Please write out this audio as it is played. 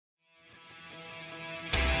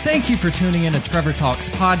Thank you for tuning in to Trevor Talks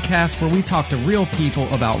podcast, where we talk to real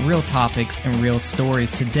people about real topics and real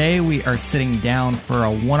stories. Today, we are sitting down for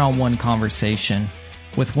a one-on-one conversation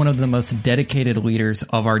with one of the most dedicated leaders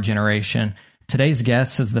of our generation. Today's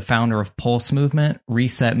guest is the founder of Pulse Movement,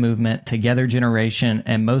 Reset Movement, Together Generation,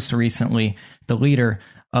 and most recently, the leader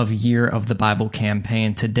of Year of the Bible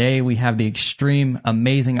campaign. Today, we have the extreme,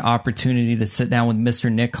 amazing opportunity to sit down with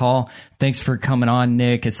Mr. Nick Hall. Thanks for coming on,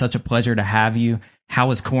 Nick. It's such a pleasure to have you. How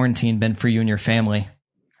has quarantine been for you and your family?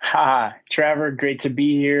 Trevor, great to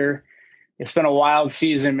be here. It's been a wild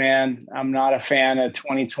season, man. I'm not a fan of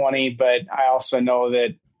 2020, but I also know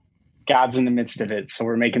that God's in the midst of it. So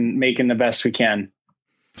we're making the best we can.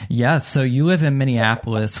 Yeah. So you live in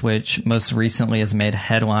Minneapolis, which most recently has made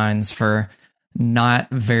headlines for not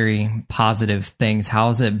very positive things. How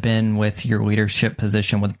has it been with your leadership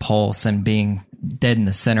position with Pulse and being dead in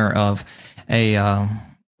the center of a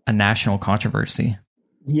national controversy?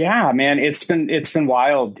 Yeah, man, it's been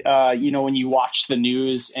wild. When you watch the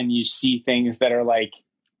news and you see things that are like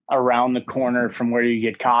around the corner from where you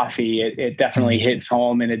get coffee, it definitely hits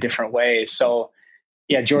home in a different way. So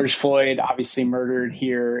yeah, George Floyd obviously murdered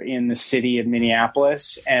here in the city of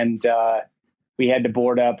Minneapolis, and we had to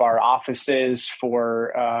board up our offices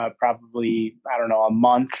for probably, a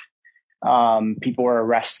month. People were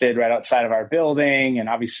arrested right outside of our building. And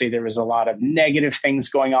obviously there was a lot of negative things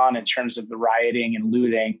going on in terms of the rioting and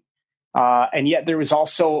looting. And yet there was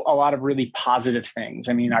also a lot of really positive things.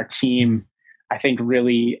 I mean, our team, I think,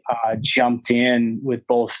 really jumped in with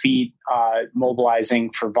both feet,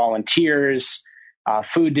 mobilizing for volunteers,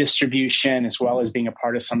 food distribution, as well as being a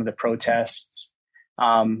part of some of the protests.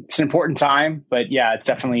 It's an important time, but yeah,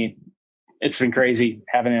 it's been crazy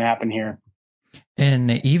having it happen here.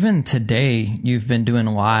 And even today, you've been doing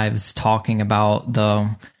lives talking about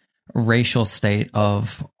the racial state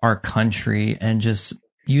of our country and just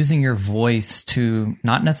using your voice to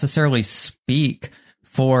not necessarily speak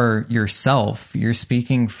for yourself. You're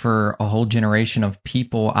speaking for a whole generation of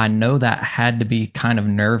people. I know that had to be kind of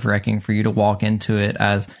nerve-wracking for you to walk into it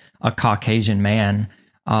as a Caucasian man.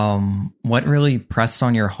 What really pressed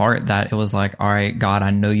on your heart that it was like, all right, God,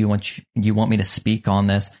 I know you want me to speak on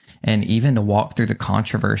this, and even to walk through the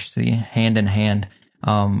controversy hand in hand.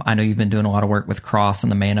 I know you've been doing a lot of work with Cross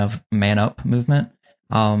and the Man Up movement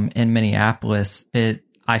in Minneapolis.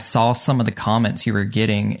 I saw some of the comments you were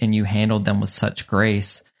getting, and you handled them with such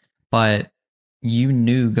grace, but you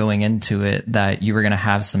knew going into it that you were going to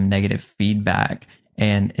have some negative feedback,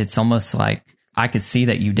 and it's almost like I could see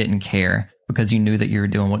that you didn't care because you knew that you were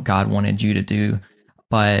doing what God wanted you to do.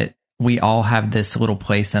 But we all have this little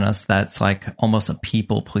place in us that's like almost a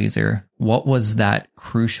people pleaser. What was that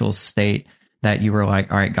crucial state that you were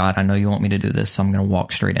like, all right, God, I know you want me to do this, so I'm going to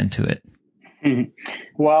walk straight into it?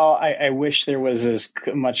 Well, I wish there was as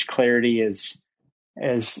much clarity as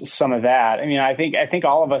some of that. I mean, I think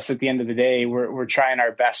all of us at the end of the day, we're trying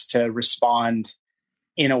our best to respond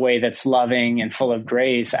in a way that's loving and full of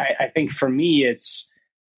grace. I think for me,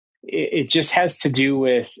 it just has to do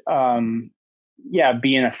with,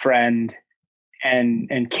 being a friend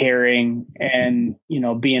and caring and,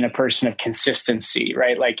 being a person of consistency,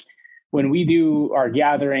 right? Like when we do our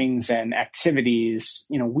gatherings and activities,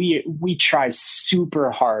 we try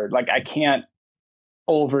super hard. Like I can't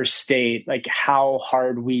overstate like how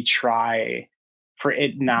hard we try for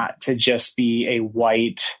it not to just be a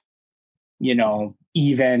white,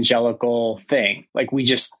 evangelical thing. Like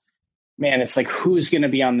it's like who's going to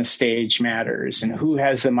be on the stage matters, and who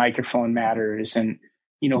has the microphone matters, and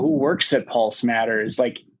who works at Pulse matters.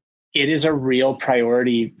 Like it is a real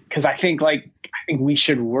priority, because I think we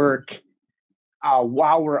should work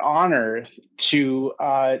while we're on earth to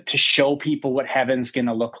show people what heaven's going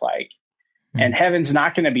to look like. And heaven's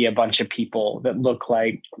not going to be a bunch of people that look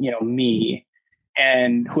like me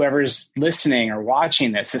and whoever's listening or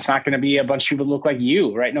watching this. It's not going to be a bunch of people that look like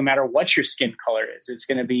you, right? No matter what your skin color is, it's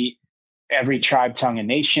going to be every tribe, tongue, and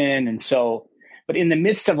nation. And so, but in the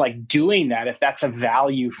midst of like doing that, if that's a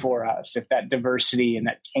value for us, if that diversity and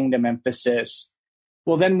that kingdom emphasis,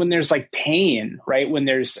 well, then when there's like pain, right? When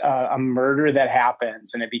there's a murder that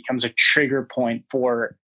happens and it becomes a trigger point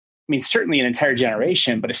for, certainly an entire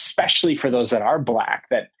generation, but especially for those that are Black,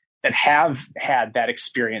 that have had that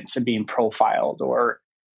experience of being profiled or,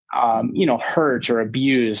 hurt or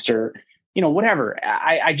abused or, whatever.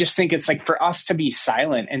 I just think it's like for us to be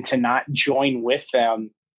silent and to not join with them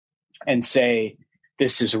and say,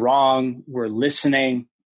 this is wrong. We're listening.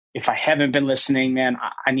 If I haven't been listening, man,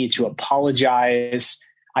 I need to apologize.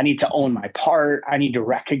 I need to own my part. I need to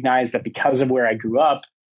recognize that because of where I grew up,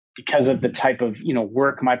 because of the type of,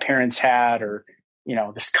 work my parents had, or,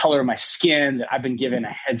 this color of my skin, that I've been given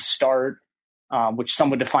a head start, which some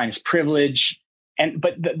would define as privilege.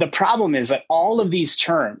 But the problem is that all of these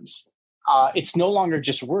terms, it's no longer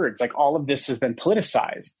just words. Like all of this has been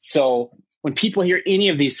politicized. So when people hear any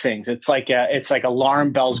of these things, it's like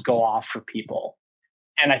alarm bells go off for people.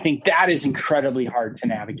 And I think that is incredibly hard to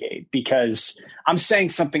navigate, because I'm saying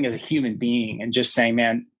something as a human being and just saying,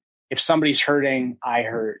 man, if somebody's hurting, I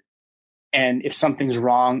hurt. And if something's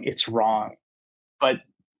wrong, it's wrong. But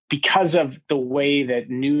because of the way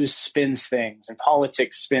that news spins things and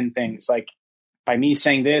politics spin things, like by me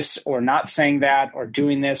saying this or not saying that or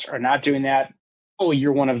doing this or not doing that, oh,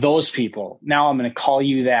 you're one of those people. Now I'm going to call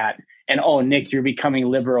you that. And, oh, Nick, you're becoming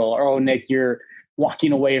liberal. Or, oh, Nick, you're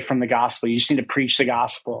walking away from the gospel. You just need to preach the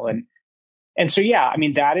gospel. And so, yeah, I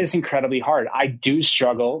mean, that is incredibly hard. I do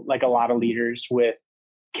struggle, like a lot of leaders, with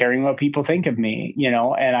caring what people think of me,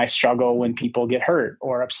 and I struggle when people get hurt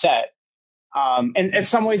or upset. And in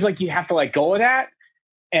some ways, like, you have to let go of that.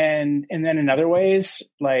 And then in other ways,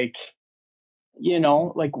 like,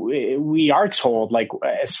 like we are told, like,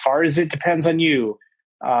 as far as it depends on you,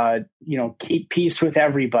 keep peace with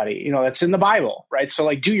everybody. That's in the Bible, right? So,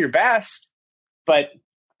 like, do your best. But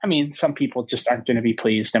I mean, some people just aren't going to be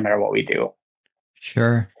pleased no matter what we do.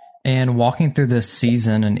 Sure. And walking through this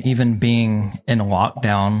season and even being in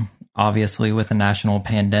lockdown, obviously with a national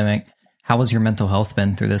pandemic, how has your mental health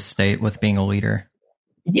been through this state with being a leader?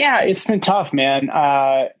 Yeah, it's been tough, man.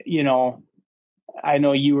 I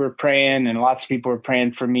know you were praying and lots of people were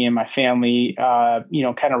praying for me and my family,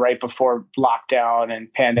 kind of right before lockdown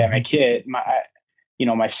and pandemic hit.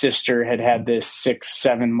 My sister had this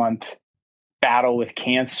 6-7 month battle with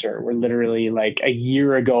cancer. We're literally like a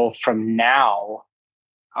year ago from now,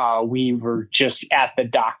 we were just at the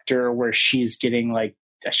doctor where she's getting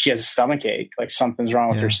she has a stomach ache, like something's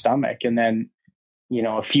wrong with her stomach. And then,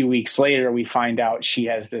 a few weeks later, we find out she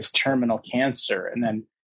has this terminal cancer. And then,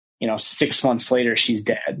 6 months later, she's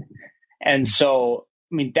dead. And so,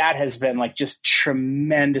 I mean, that has been like just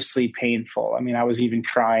tremendously painful. I mean, I was even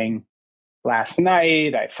crying last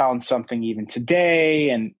night. I found something even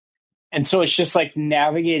today. And so it's just like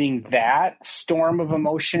navigating that storm of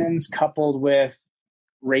emotions, coupled with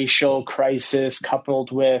racial crisis,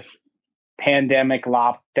 coupled with pandemic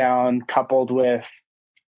lockdown, coupled with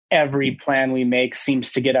every plan we make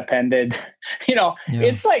seems to get upended.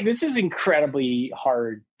 It's like, this is incredibly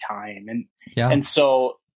hard time. And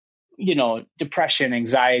so, depression,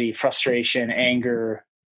 anxiety, frustration, anger,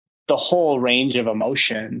 the whole range of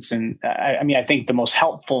emotions. And I think the most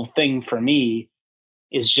helpful thing for me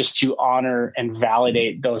is just to honor and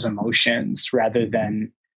validate those emotions rather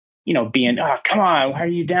than, being, oh, come on, why are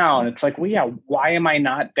you down? It's like, well, yeah, why am I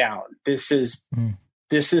not down? This is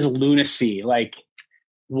lunacy. Like,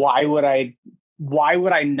 why would I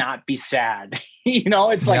not be sad?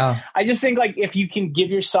 It's like, I just think, like, if you can give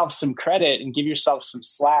yourself some credit and give yourself some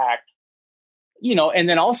slack, and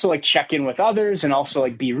then also like check in with others and also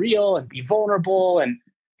like be real and be vulnerable, and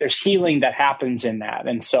there's healing that happens in that.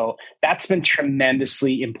 And so that's been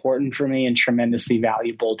tremendously important for me and tremendously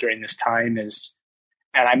valuable during this time.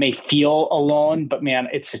 And I may feel alone, but man,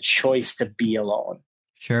 it's a choice to be alone.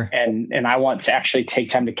 Sure. And I want to actually take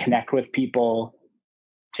time to connect with people,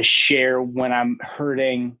 to share when I'm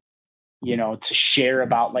hurting, to share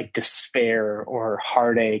about like despair or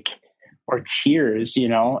heartache or tears,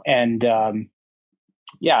 and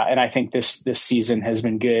and I think this season has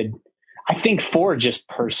been good. I think for just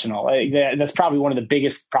personal, that's probably one of the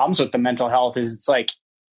biggest problems with the mental health is it's like,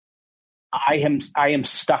 I am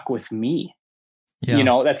stuck with me.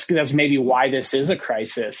 Yeah. That's maybe why this is a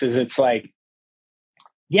crisis, is it's like,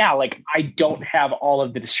 yeah, like I don't have all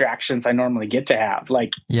of the distractions I normally get to have.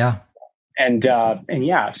 Like, yeah. And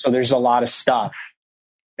so there's a lot of stuff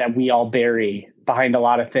that we all bury behind a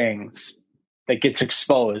lot of things that gets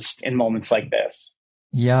exposed in moments like this.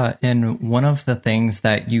 Yeah. And one of the things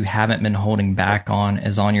that you haven't been holding back on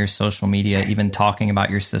is on your social media, even talking about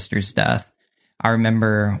your sister's death. I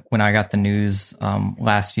remember when I got the news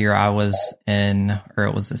last year, it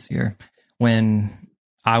was this year, when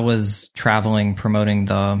I was traveling promoting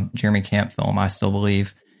the Jeremy Camp film, I Still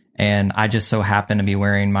Believe. And I just so happened to be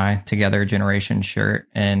wearing my Together Generation shirt.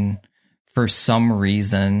 And for some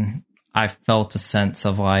reason, I felt a sense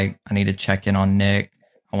of like, I need to check in on Nick.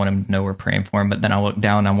 I want him to know we're praying for him. But then I look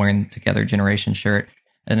down, I'm wearing the Together Generation shirt.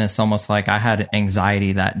 And it's almost like I had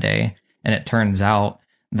anxiety that day. And it turns out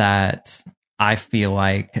that I feel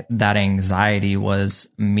like that anxiety was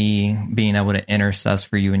me being able to intercess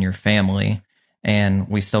for you and your family. And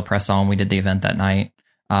we still press on. We did the event that night.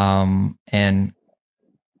 And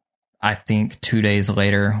I think 2 days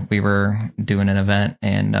later, we were doing an event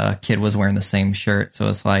and a kid was wearing the same shirt. So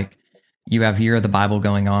it's like, you have Year of the Bible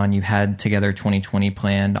going on. You had Together 2020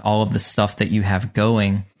 planned, all of the stuff that you have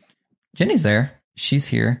going. Jenny's there. She's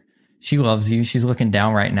here. She loves you. She's looking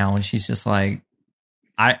down right now. And she's just like,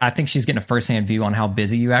 I think she's getting a firsthand view on how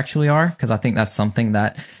busy you actually are. Because I think that's something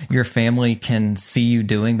that your family can see you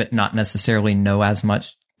doing, but not necessarily know as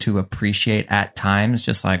much to appreciate at times.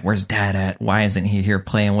 Just like, where's dad at? Why isn't he here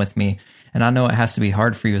playing with me? And I know it has to be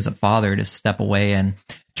hard for you as a father to step away and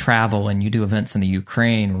travel, and you do events in the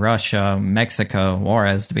Ukraine, Russia, Mexico,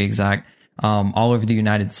 Juarez to be exact, all over the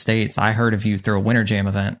United States. I heard of you through a Winter Jam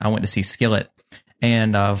event. I went to see Skillet.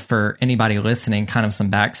 And for anybody listening, kind of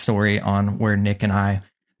some backstory on where Nick and I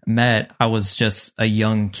met. I was just a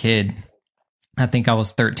young kid. I think I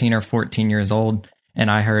was 13 or 14 years old. And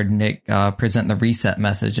I heard Nick present the reset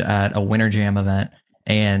message at a Winter Jam event.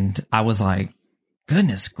 And I was like,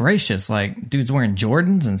 goodness gracious, like, dude's wearing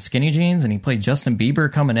Jordans and skinny jeans, and he played Justin Bieber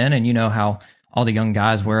coming in. And you know how all the young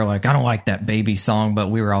guys were like, I don't like that baby song, but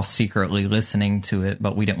we were all secretly listening to it,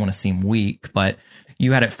 but we didn't want to seem weak. But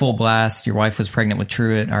you had it full blast. Your wife was pregnant with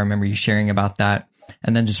Truett. I remember you sharing about that,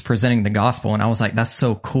 and then just presenting the gospel. And I was like, that's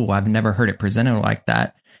so cool. I've never heard it presented like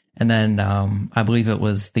that. And then I believe it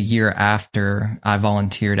was the year after I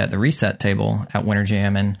volunteered at the reset table at Winter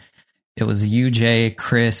Jam, and it was you, Jay,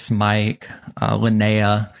 Chris, Mike,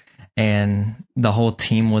 Linnea, and the whole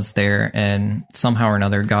team was there. And somehow or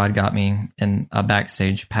another, God got me in a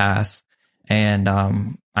backstage pass, and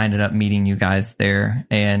I ended up meeting you guys there.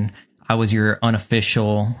 And I was your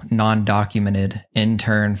unofficial, non-documented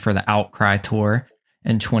intern for the Outcry tour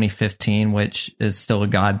in 2015, which is still a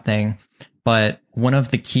God thing. But one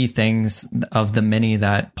of the key things of the many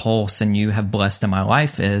that Pulse and you have blessed in my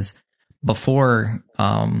life is, before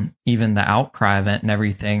even the Outcry event and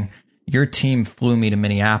everything, your team flew me to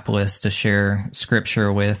Minneapolis to share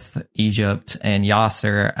scripture with Egypt and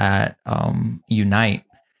Yasser at Unite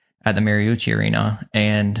at the Mariucci Arena.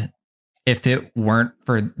 And if it weren't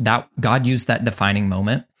for that, God used that defining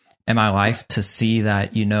moment in my life to see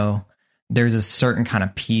that, you know, there's a certain kind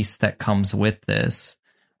of peace that comes with this.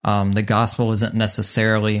 The gospel isn't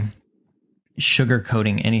necessarily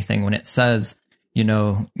sugarcoating anything when it says, you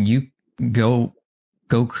know, you go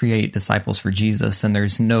create disciples for Jesus, and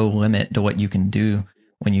there's no limit to what you can do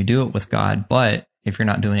when you do it with God. But if you're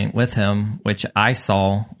not doing it with him, which I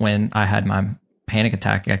saw when I had my panic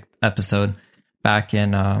attack episode back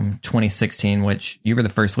in 2016, which you were the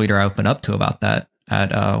first leader I opened up to about that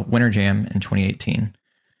at Winter Jam in 2018.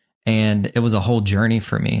 And it was a whole journey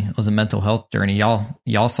for me. It was a mental health journey.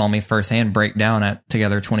 Y'all saw me firsthand break down at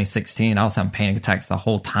Together 2016. I was having panic attacks the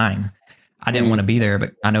whole time. I didn't want to be there,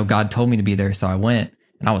 but I know God told me to be there, so I went,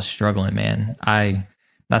 and I was struggling, man.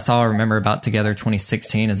 That's all I remember about Together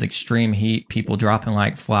 2016 is extreme heat, people dropping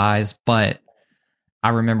like flies. But I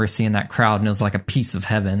remember seeing that crowd, and it was like a piece of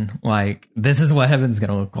heaven. Like, this is what heaven's going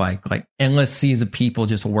to look like endless seas of people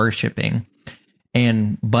just worshiping.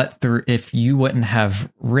 If you wouldn't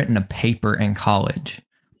have written a paper in college,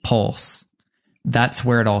 Pulse, that's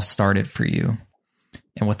where it all started for you.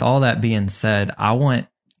 And with all that being said, I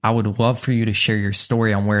would love for you to share your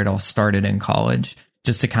story on where it all started in college,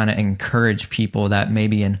 just to kind of encourage people that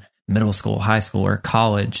maybe in middle school, high school, or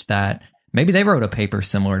college that maybe they wrote a paper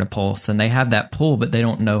similar to Pulse and they have that pull, but they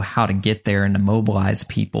don't know how to get there and to mobilize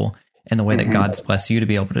people in the way that God's blessed you to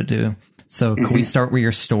be able to do. So can we start with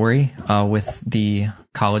your story with the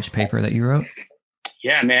college paper that you wrote?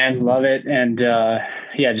 Yeah, man. Love it. And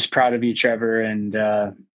just proud of you, Trevor. And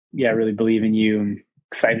really believe in you. I'm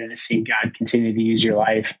excited to see God continue to use your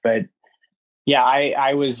life. But yeah,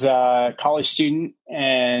 I was a college student,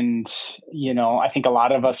 and, you know, I think a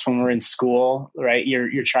lot of us when we're in school, right,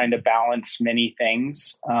 you're trying to balance many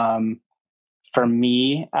things. For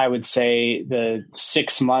me, I would say the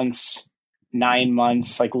 6 months, 9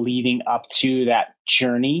 months, like leading up to that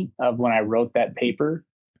journey of when I wrote that paper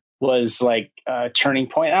was like a turning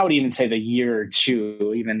point. I would even say the year or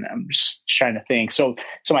two, even I'm just trying to think. So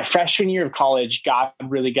my freshman year of college, God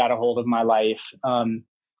really got a hold of my life.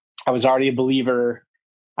 I was already a believer.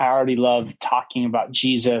 I already loved talking about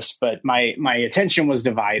Jesus, but my attention was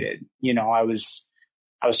divided. You know, I was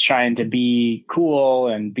trying to be cool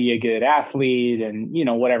and be a good athlete and, you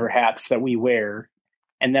know, whatever hats that we wear.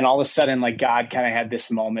 And then all of a sudden, like, God kind of had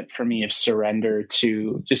this moment for me of surrender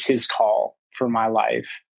to just his call for my life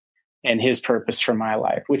and his purpose for my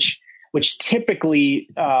life, which typically,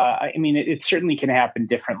 it certainly can happen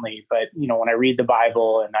differently. But, you know, when I read the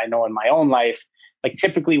Bible and I know in my own life, like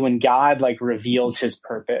typically when God like reveals his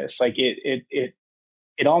purpose, like it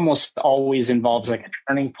it almost always involves like a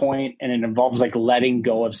turning point, and it involves like letting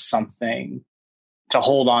go of something to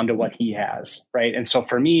hold on to what he has. Right. And so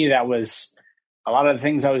for me, that was a lot of the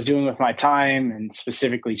things I was doing with my time, and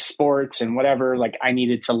specifically sports and whatever, like I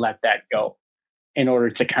needed to let that go in order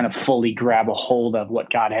to kind of fully grab a hold of what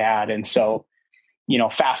God had. And so,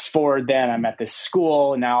 fast forward, then I'm at this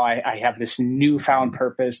school. Now I have this newfound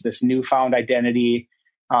purpose, this newfound identity.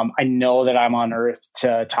 I know that I'm on earth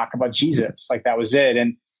to talk about Jesus. Like that was it.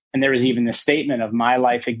 And there was even the statement of my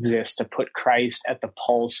life exists to put Christ at the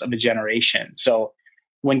pulse of a generation. So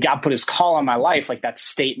when God put his call on my life, like that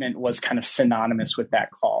statement was kind of synonymous with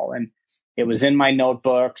that call. And it was in my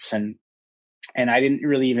notebooks, and I didn't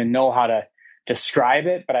really even know how to describe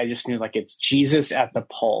it, but I just knew like it's Jesus at the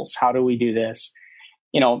pulse. How do we do this?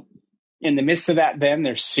 In the midst of that, then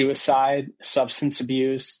there's suicide, substance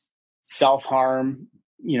abuse, self-harm,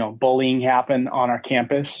 bullying happen on our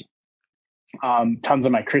campus. Tons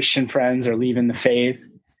of my Christian friends are leaving the faith,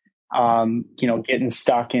 getting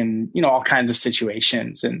stuck in, all kinds of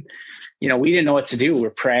situations. And, we didn't know what to do.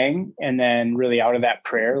 We're praying. And then really out of that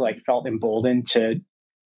prayer, like felt emboldened to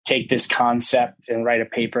take this concept and write a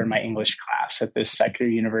paper in my English class at this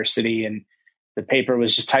secular university. And the paper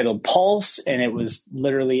was just titled Pulse. And it was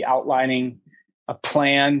literally outlining a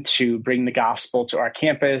plan to bring the gospel to our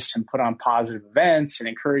campus and put on positive events and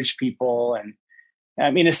encourage people. And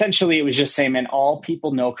I mean, essentially it was just saying, man, all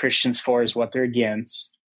people know Christians for is what they're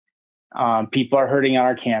against. People are hurting on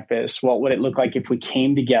our campus. What would it look like if we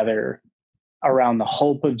came together around the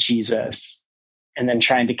hope of Jesus, and then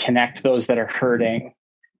trying to connect those that are hurting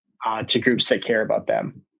to groups that care about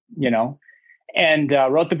them, and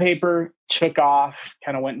wrote the paper, took off,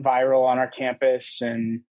 kind of went viral on our campus.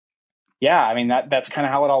 And yeah, I mean, that's kind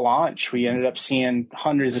of how it all launched. We ended up seeing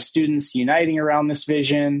hundreds of students uniting around this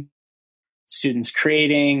vision, students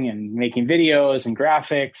creating and making videos and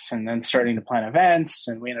graphics, and then starting to plan events.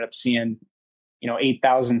 And we ended up seeing,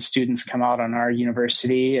 8,000 students come out on our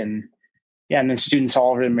university. And then students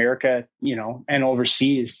all over America, and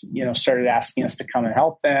overseas, started asking us to come and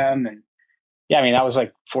help them. And yeah, I mean, that was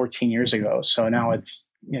like 14 years ago. So now it's,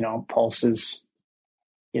 Pulse is,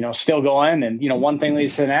 still going, and, one thing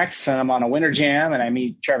leads to the next, and I'm on a winter jam and I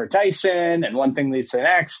meet Trevor Tyson, and one thing leads to the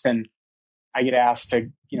next, and I get asked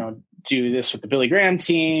to, do this with the Billy Graham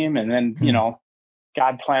team. And then,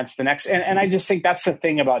 God plants the next. And I just think that's the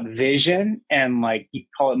thing about vision, and like you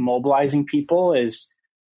call it mobilizing people, is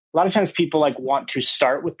a lot of times people like want to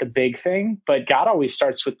start with the big thing, but God always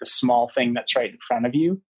starts with the small thing that's right in front of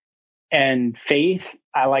you. And faith,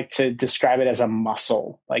 I like to describe it as a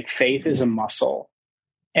muscle. Like faith is a muscle.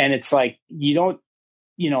 And it's like,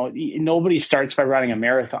 nobody starts by running a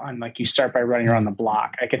marathon. Like you start by running around the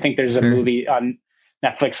block. Like I think there's a movie on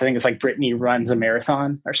Netflix. I think it's like Brittany Runs a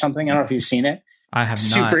Marathon or something. I don't know if you've seen it. I have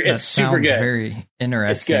not. It's super good. Very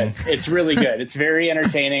interesting. It's good. It's really good. It's very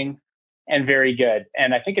entertaining and very good.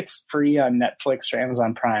 And I think it's free on Netflix or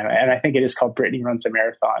Amazon Prime. And I think it is called Brittany Runs a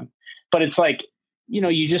Marathon. But it's like,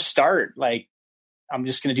 you just start like, I'm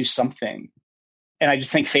just going to do something. And I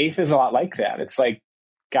just think faith is a lot like that. It's like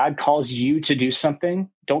God calls you to do something.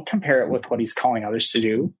 Don't compare it with what he's calling others to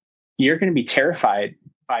do. You're going to be terrified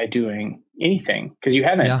by doing anything because you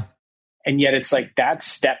haven't. Yeah. And yet it's like that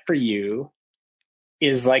step for you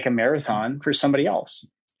is like a marathon for somebody else.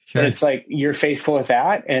 Sure. But it's like you're faithful with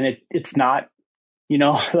that. And it's not,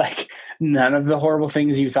 like none of the horrible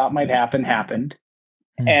things you thought might happen happened.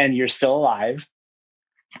 And you're still alive.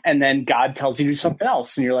 And then God tells you to do something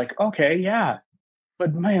else. And you're like, okay, yeah.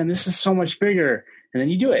 But man, this is so much bigger. And then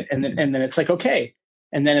you do it. And then it's like, okay.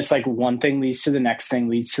 And then it's like one thing leads to the next thing,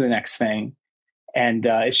 leads to the next thing. And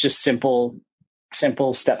it's just simple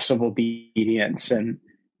steps of obedience. And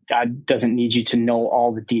God doesn't need you to know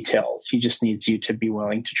all the details. He just needs you to be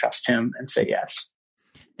willing to trust him and say yes.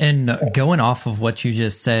 And going off of what you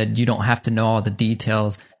just said, you don't have to know all the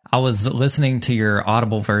details. I was listening to your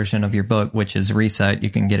Audible version of your book, which is Reset. You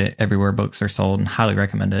can get it everywhere books are sold, and highly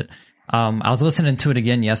recommend it. I was listening to it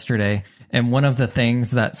again yesterday, and one of the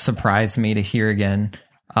things that surprised me to hear again,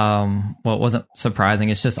 well, it wasn't surprising,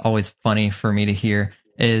 it's just always funny for me to hear,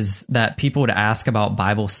 is that people would ask about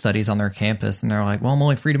Bible studies on their campus, and they're like, well, I'm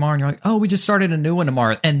only free tomorrow. And you're like, oh, we just started a new one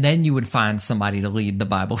tomorrow. And then you would find somebody to lead the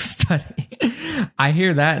Bible study. I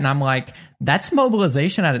hear that, and I'm like, that's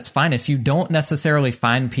mobilization at its finest. You don't necessarily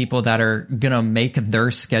find people that are going to make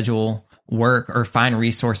their schedule work or find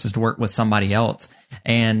resources to work with somebody else.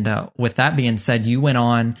 And with that being said, you went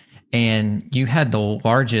on and you had the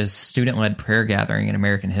largest student-led prayer gathering in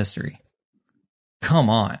American history. Come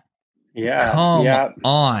on. Yeah. Come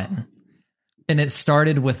on. And it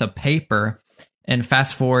started with a paper, and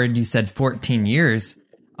fast forward, you said 14 years.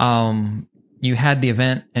 You had the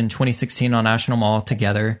event in 2016 on National Mall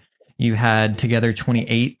Together. You had Together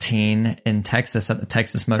 2018 in Texas at the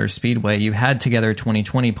Texas Motor Speedway. You had Together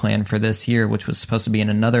 2020 planned for this year, which was supposed to be in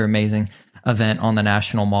another amazing event on the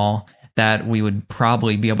National Mall that we would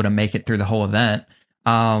probably be able to make it through the whole event.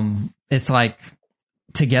 It's like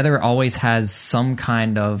Together always has some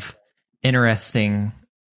kind of interesting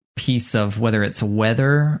piece of whether it's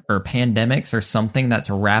weather or pandemics or something that's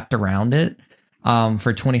wrapped around it.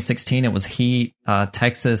 For 2016, it was heat.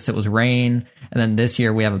 Texas, it was rain. And then this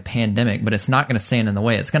year we have a pandemic, but it's not going to stand in the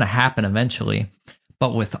way. It's going to happen eventually.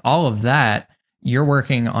 But with all of that, you're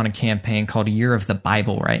working on a campaign called Year of the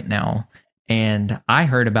Bible right now. And I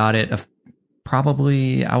heard about it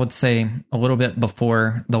probably, I would say, a little bit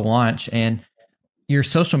before the launch. And your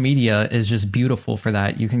social media is just beautiful for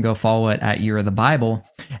that. You can go follow it at Year of the Bible.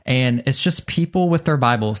 And it's just people with their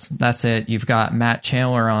Bibles. That's it. You've got Matt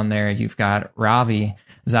Chandler on there. You've got Ravi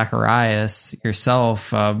Zacharias,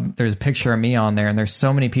 yourself. There's a picture of me on there. And there's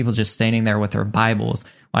so many people just standing there with their Bibles.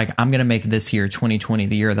 Like, I'm going to make this year, 2020,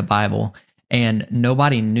 the Year of the Bible. And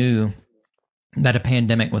nobody knew that a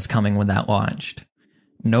pandemic was coming when that launched.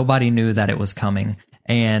 Nobody knew that it was coming.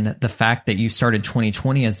 And the fact that you started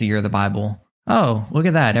 2020 as the Year of the Bible, oh, look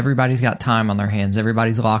at that. Everybody's got time on their hands.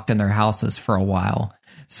 Everybody's locked in their houses for a while.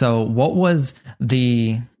 So what was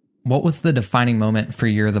the defining moment for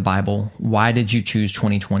Year of the Bible? Why did you choose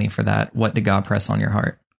 2020 for that? What did God press on your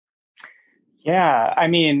heart? Yeah, I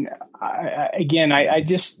mean, I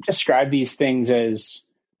just describe these things as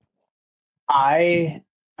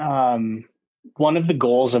one of the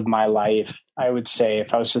goals of my life, I would say,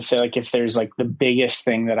 if I was to say, like, if there's like the biggest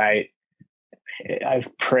thing that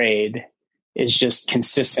I've prayed, is just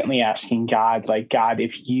consistently asking God, like, God,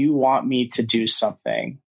 if you want me to do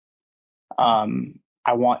something,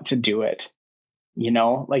 I want to do it,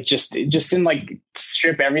 like just in, like,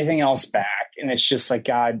 strip everything else back. And it's just like,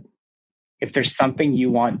 God, if there's something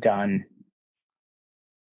you want done,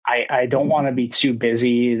 I don't want to be too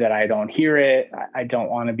busy that I don't hear it. I don't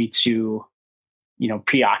want to be too,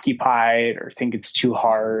 preoccupied or think it's too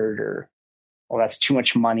hard or, well, that's too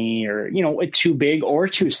much money or, too big or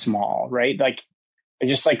too small. Right. Like, I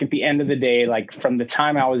just, like, at the end of the day, like, from the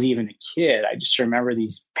time I was even a kid, I just remember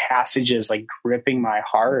these passages, like, gripping my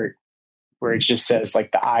heart, where it just says,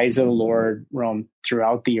 like, the eyes of the Lord roam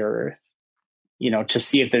throughout the earth, to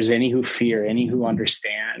see if there's any who fear, any who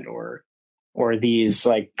understand, or these,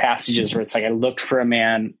 like, passages where it's like, I looked for a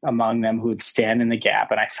man among them who would stand in the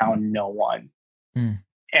gap, and I found no one.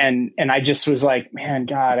 And I just was like, man,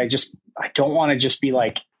 God, I don't want to just be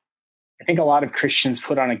like, I think a lot of Christians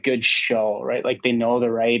put on a good show, right? Like, they know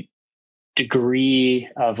the right degree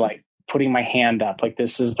of, like, putting my hand up, like,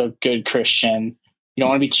 this is the good Christian. You don't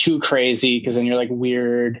want to be too crazy because then you're, like,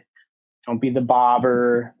 weird. Don't be the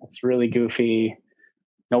bobber. That's really goofy.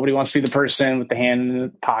 Nobody wants to be the person with the hand in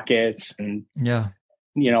the pockets and,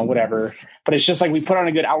 whatever. But it's just like, we put on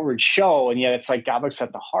a good outward show, and yet it's like God looks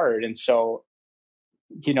at the heart. And so,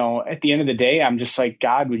 at the end of the day, I'm just like,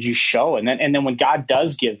 God, would you show? And then when God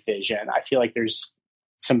does give vision, I feel like there's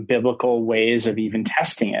some biblical ways of even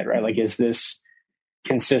testing it, right? Like, is this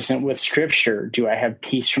consistent with Scripture? Do I have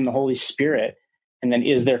peace from the Holy Spirit? And then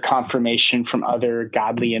is there confirmation from other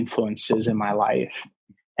godly influences in my life?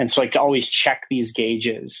 And so, like, to always check these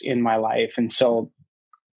gauges in my life. And so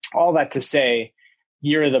all that to say,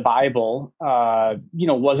 Year of the Bible,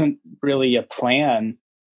 wasn't really a plan.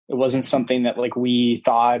 It wasn't something that, like, we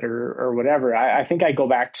thought or whatever. I think I go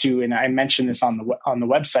back to, and I mentioned this on the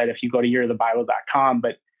website, if you go to yearofthebible.com,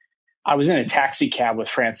 but I was in a taxi cab with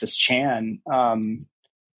Francis Chan.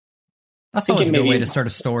 That's always a good way to start a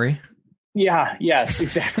story. Yeah. Yes,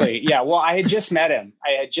 exactly. Yeah. Well, I had just met him.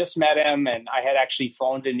 And I had actually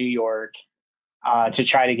flown to New York to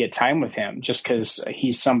try to get time with him, just because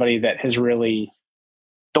he's somebody that has really,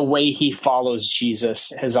 the way he follows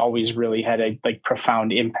Jesus has always really had a, like,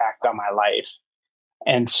 profound impact on my life.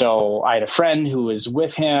 And so I had a friend who was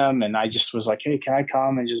with him, and I just was like, hey, can I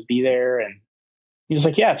come and just be there? And he was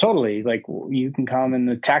like, yeah, totally. Like, you can come in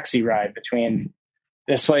the taxi ride between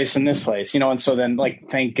this place and this place, And so then, like,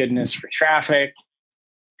 thank goodness for traffic,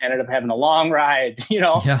 ended up having a long ride,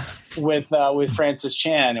 with Francis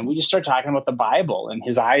Chan. And we just started talking about the Bible, and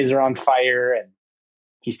his eyes are on fire, and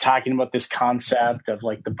he's talking about this concept of,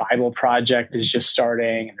 like, the Bible Project is just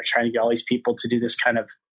starting, and they're trying to get all these people to do this kind of,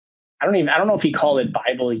 I don't know if he called it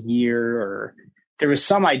Bible year, or there was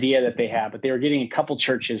some idea that they had, but they were getting a couple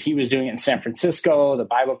churches. He was doing it in San Francisco. The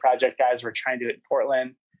Bible Project guys were trying to do it in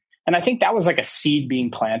Portland. And I think that was like a seed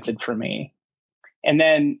being planted for me. And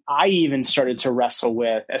then I even started to wrestle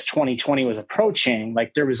with, as 2020 was approaching,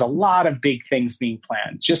 like there was a lot of big things being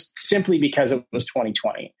planned just simply because it was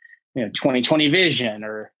 2020, 2020 vision,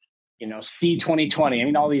 or, see 2020. I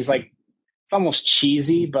mean, all these, like, it's almost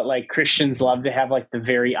cheesy, but like Christians love to have like the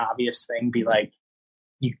very obvious thing be like,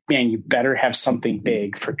 you better have something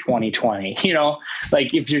big for 2020.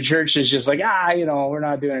 Like if your church is just like, we're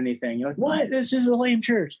not doing anything. You're like, what? This is a lame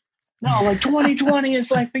church. No, like 2020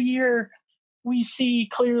 is like the year we see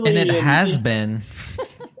clearly. And it has been.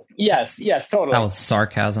 Yes, totally. That was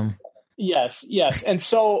sarcasm. Yes. And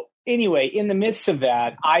so anyway, in the midst of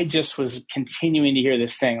that, I just was continuing to hear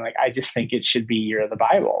this thing. Like, I just think it should be Year of the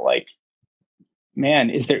Bible. Like, man,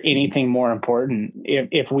 is there anything more important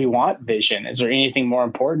if we want vision? Is there anything more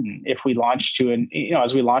important if we launch to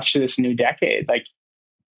as we launch to this new decade, like,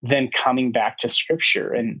 than coming back to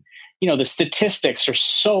Scripture? And, the statistics are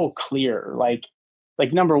so clear. Like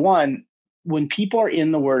number one, when people are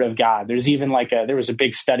in the Word of God, there's even there was a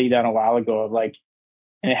big study done a while ago of like,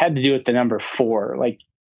 and it had to do with the number 4. Like,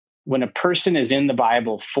 when a person is in the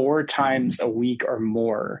Bible 4 times a week or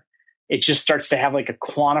more, it just starts to have like a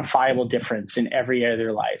quantifiable difference in every area of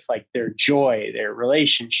their life, like their joy, their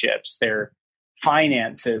relationships, their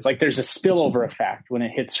finances. Like, there's a spillover effect when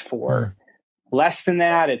it hits 4. Less than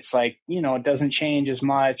that, it's like, it doesn't change as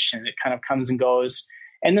much, and it kind of comes and goes.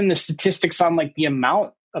 And then the statistics on like the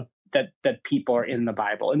amount of that people are in the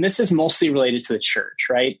Bible. And this is mostly related to the church,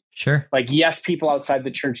 right? Sure. Like, yes, people outside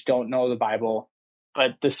the church don't know the Bible,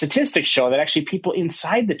 but the statistics show that actually people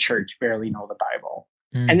inside the church barely know the Bible.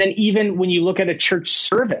 And then even when you look at a church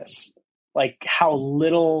service, like how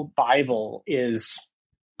little Bible is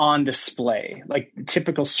on display. Like, the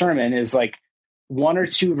typical sermon is like 1 or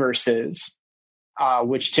 2 verses,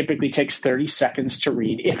 which typically takes 30 seconds to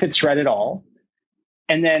read, if it's read at all.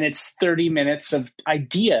 And then it's 30 minutes of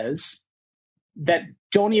ideas that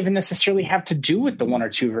don't even necessarily have to do with the 1 or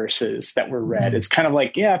 2 verses that were read. It's kind of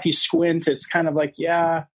like, if you squint, it's kind of like,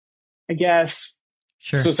 I guess.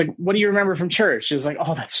 Sure. So it's like, what do you remember from church? It was like,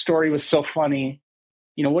 oh, that story was so funny.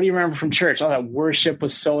 What do you remember from church? Oh, that worship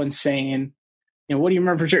was so insane. What do you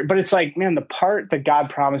remember from church? But it's like, man, the part that God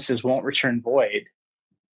promises won't return void.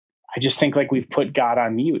 I just think like we've put God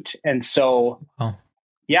on mute. And so,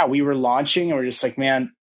 we were launching and we're just like,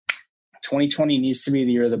 man, 2020 needs to be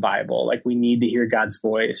the year of the Bible. Like, we need to hear God's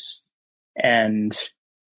voice. And,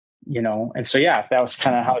 and so, that was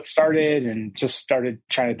kind of how it started, and just started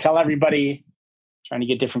trying to tell everybody, trying to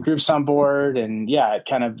get different groups on board. And it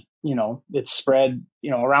kind of, it spread,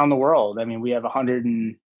 around the world. I mean, we have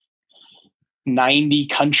 190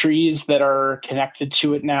 countries that are connected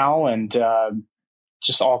to it now, and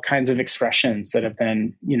just all kinds of expressions that have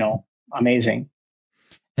been, amazing.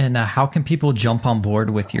 And how can people jump on board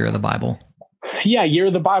with Year of the Bible? Yeah,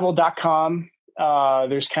 yearofthebible.com.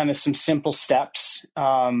 There's kind of some simple steps,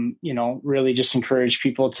 really just encourage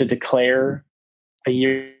people to declare a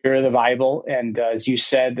year of the Bible. And as you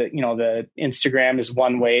said, that, the Instagram is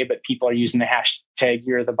one way, but people are using the hashtag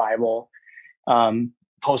Year of the Bible,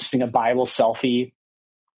 posting a Bible selfie.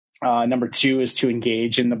 Number 2 is to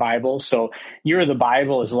engage in the Bible. So Year of the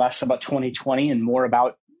Bible is less about 2020 and more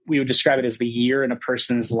about, we would describe it as the year in a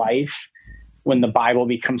person's life when the Bible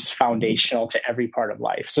becomes foundational to every part of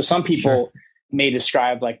life. So some people may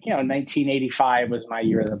describe like, 1985 was my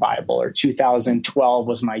year of the Bible, or 2012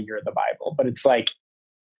 was my year of the Bible. But it's like,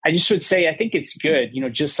 I just would say, I think it's good,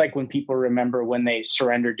 just like when people remember when they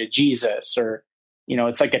surrendered to Jesus, or,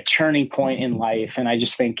 it's like a turning point in life. And I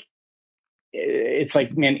just think it's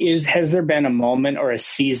like, man, has there been a moment or a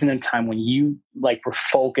season in time when you like were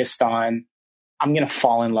focused on, I'm going to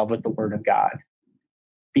fall in love with the Word of God?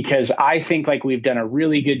 Because I think like we've done a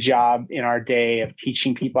really good job in our day of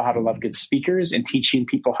teaching people how to love good speakers and teaching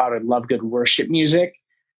people how to love good worship music.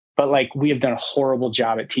 But like, we have done a horrible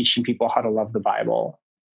job at teaching people how to love the Bible.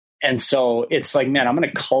 And so it's like, man, I'm going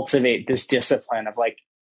to cultivate this discipline of like,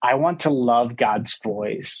 I want to love God's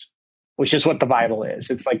voice, which is what the Bible is.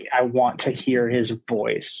 It's like, I want to hear his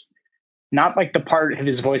voice, not like the part of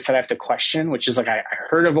his voice that I have to question, which is like, I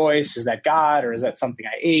heard a voice. Is that God, or is that something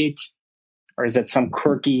I ate? Or is that some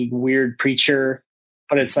quirky, weird preacher?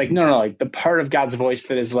 But it's like, no, like the part of God's voice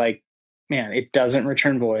that is like, man, it doesn't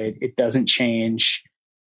return void. It doesn't change.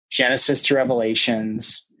 Genesis to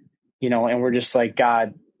Revelations, and we're just like,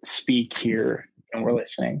 God, speak here, and we're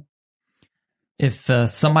listening. If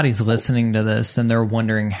somebody's listening to this and they're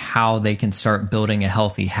wondering how they can start building a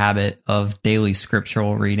healthy habit of daily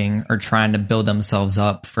scriptural reading, or trying to build themselves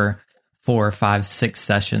up for 4, 5, 6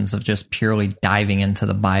 sessions of just purely diving into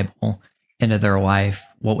the Bible, into their life,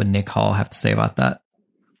 what would Nick Hall have to say about that?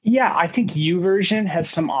 Yeah, I think YouVersion has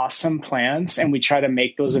some awesome plans, and we try to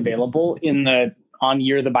make those available on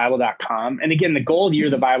yearthebible.com. And again, the goal of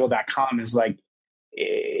yearthebible.com is like,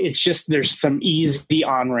 it's just, there's some easy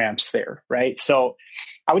on ramps there, right? So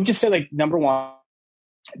I would just say, like, number one,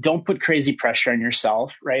 don't put crazy pressure on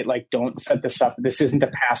yourself, right? Like, don't set this up. This isn't a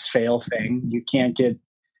pass fail thing. You can't get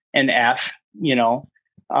an F,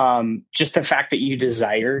 just the fact that you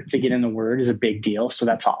desire to get in the word is a big deal. So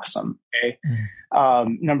that's awesome. Okay.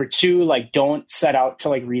 Number two, like, don't set out to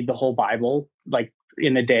like read the whole Bible, like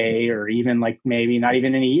in a day, or even like maybe not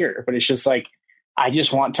even in a year, but it's just like, I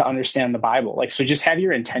just want to understand the Bible. Like, so just have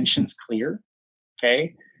your intentions clear.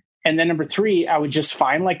 Okay. And then number three, I would just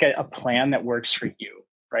find like a plan that works for you,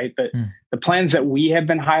 right? The plans that we have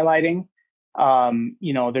been highlighting,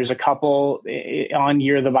 there's a couple on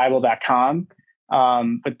yearthebible.com.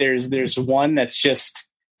 But there's one that's just,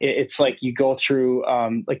 it's like you go through,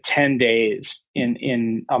 like 10 days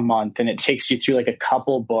in a month, and it takes you through like a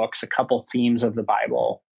couple books, a couple themes of the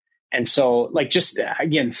Bible. And so, like, just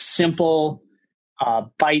again, simple,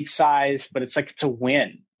 bite size, but it's like, it's a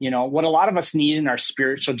win. What a lot of us need in our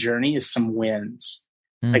spiritual journey is some wins.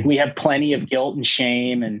 Like, we have plenty of guilt and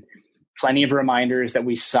shame and plenty of reminders that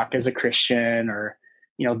we suck as a Christian, or,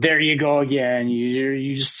 there you go again.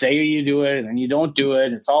 You just say you do it and then you don't do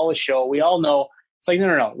it. It's all a show. We all know. It's like,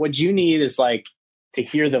 no. What you need is like to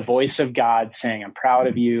hear the voice of God saying, I'm proud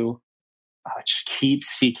of you. Just keep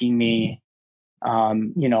seeking me.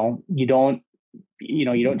 You don't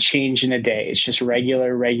change in a day. It's just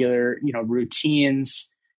regular, routines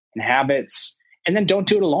and habits. And then don't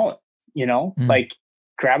do it alone. Like,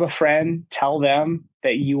 grab a friend, tell them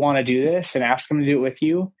that you want to do this and ask them to do it with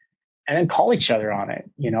you. And then call each other on it.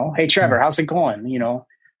 Hey, Trevor, how's it going?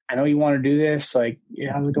 I know you want to do this. Like,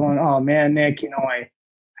 how's it going? Oh man, Nick, I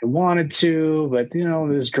wanted to, but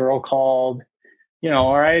this girl called,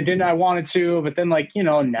 or I wanted to, but then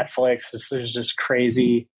Netflix is just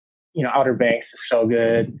crazy. Outer Banks is so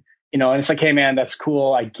good, and it's like, hey man, that's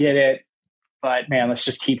cool. I get it. But man, let's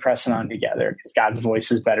just keep pressing on together, because God's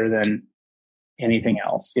voice is better than anything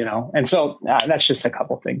else, And so that's just a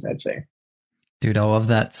couple things I'd say. Dude, I love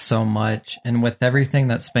that so much. And with everything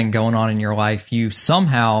that's been going on in your life, you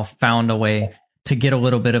somehow found a way to get a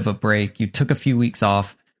little bit of a break. You took a few weeks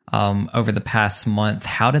off over the past month.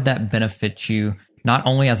 How did that benefit you, not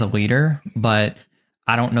only as a leader, but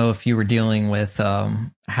I don't know if you were dealing with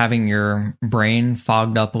having your brain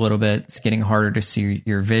fogged up a little bit. It's getting harder to see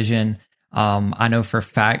your vision. I know for a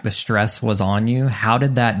fact the stress was on you. How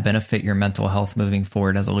did that benefit your mental health moving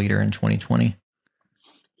forward as a leader in 2020?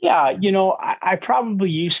 Yeah, I probably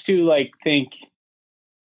used to I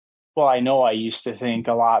know I used to think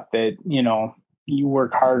a lot that, you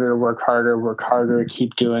work harder,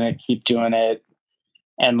 keep doing it.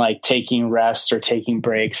 And like taking rest or taking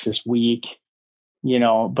breaks is weak,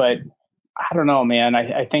 but I don't know, man.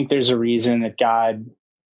 I think there's a reason that God,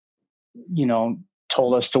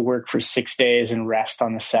 told us to work for 6 days and rest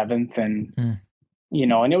on the seventh. And,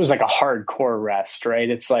 and it was like a hardcore rest, right?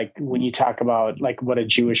 It's like when you talk about like what a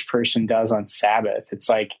Jewish person does on Sabbath, it's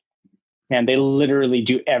like, man, they literally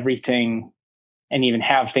do everything and even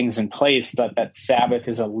have things in place that Sabbath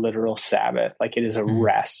is a literal Sabbath. Like, it is a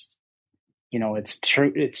rest,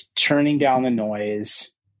 it's turning down the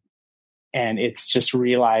noise, and it's just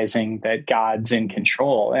realizing that God's in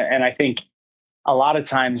control. And I think a lot of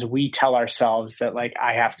times we tell ourselves that, like,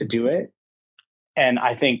 I have to do it. And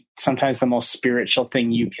I think sometimes the most spiritual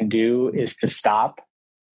thing you can do is to stop,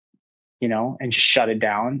 and just shut it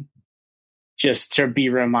down, just to be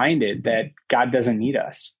reminded that God doesn't need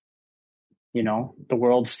us. The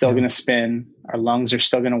world's still going to spin. Our lungs are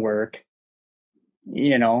still going to work.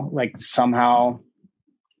 Like, somehow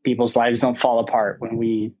people's lives don't fall apart when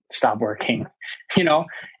we stop working,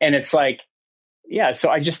 and it's like, yeah. So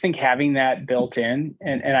I just think having that built in,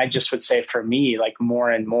 and I just would say for me, like,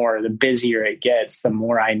 more and more, the busier it gets, the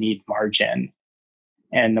more I need margin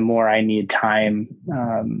and the more I need time.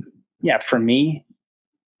 For me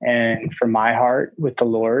and for my heart with the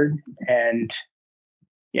Lord, and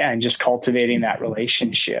just cultivating that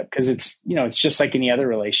relationship. Cause it's just like any other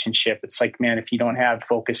relationship. It's like, man, if you don't have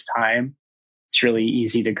focused time, it's really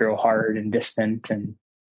easy to grow hard and distant, and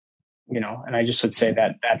I just would say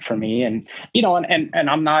that for me, and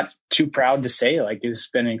I'm not too proud to say, like, it's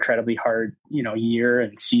been an incredibly hard, year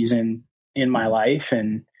and season in my life.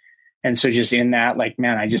 And so just in that, like,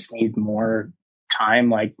 man, I just need more time,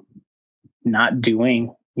 like, not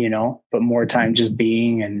doing, but more time just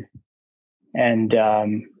being, and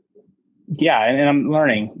I'm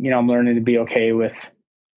learning, I'm learning to be okay with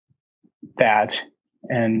that.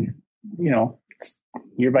 And,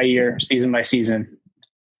 year by year, season by season.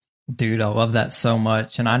 Dude, I love that so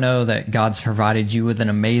much. And I know that God's provided you with an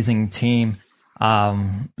amazing team.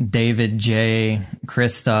 David, Jay,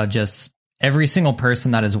 Krista, just every single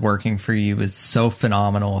person that is working for you is so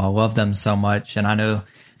phenomenal. I love them so much. And I know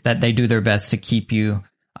that they do their best to keep you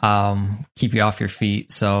off your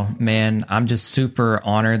feet. So, man, I'm just super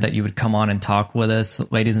honored that you would come on and talk with us.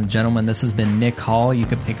 Ladies and gentlemen, this has been Nick Hall. You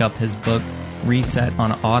can pick up his book, Reset,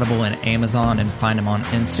 on Audible and Amazon, and find him on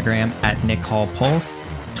Instagram at Nick Hall Pulse,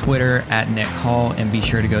 Twitter at Nick Hall, and be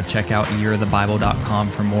sure to go check out you'rethebible.com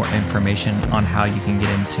for more information on how you can get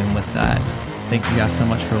in tune with that. Thank you guys so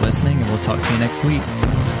much for listening, and we'll talk to you next week.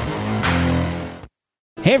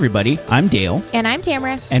 Hey everybody, I'm Dale. And I'm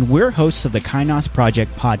Tamara. And we're hosts of the Kainos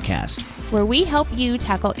Project podcast, where we help you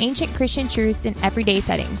tackle ancient Christian truths in everyday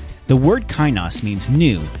settings. The word Kainos means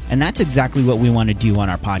new, and that's exactly what we want to do on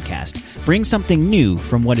our podcast. Bring something new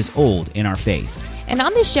from what is old in our faith. And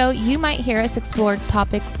on this show, you might hear us explore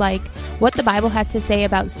topics like what the Bible has to say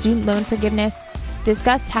about student loan forgiveness,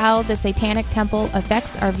 discuss how the Satanic Temple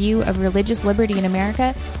affects our view of religious liberty in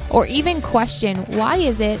America, or even question why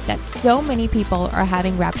is it that so many people are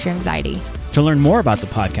having rapture anxiety. To learn more about the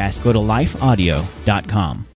podcast, go to lifeaudio.com.